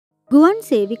ගුවන්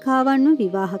සේවිකාවන්ව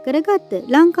විවාහ කරගත්ත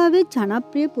ලංකාවේ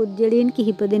ජනප්‍රිය පුද්ගලයන්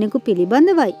කිහිප දෙනෙකු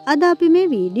පිළිබඳවයි අද අපි මේ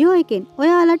වීඩියෝ එකෙන්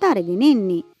ඔයාලට අරගෙන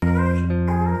එන්නේ.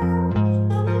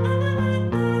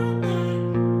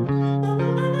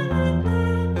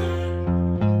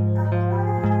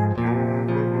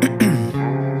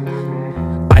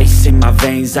 In my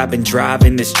veins, I've been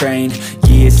driving this train.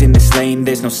 Years in this lane,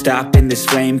 there's no stopping this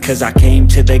flame. Cause I came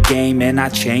to the game and I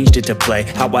changed it to play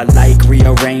how I like,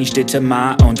 rearranged it to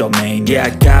my own domain. Yeah, I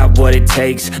got what it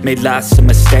takes, made lots of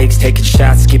mistakes, taking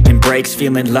shots, skipping breaks,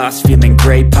 feeling lost, feeling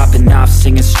great, popping off,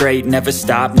 singing straight, never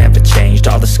stopped, never changed.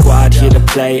 All the squad here to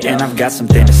play and I've got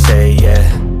something to say, yeah.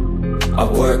 I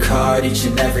work hard each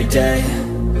and every day,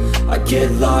 I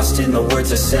get lost in the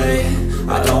words I say.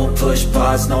 I don't push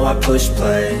pause, no I push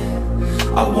play.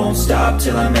 I won't stop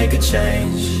till I make a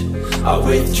change. I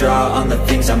withdraw on the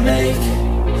things I make.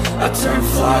 I turn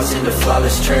flaws into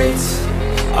flawless traits.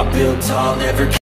 I build tall, never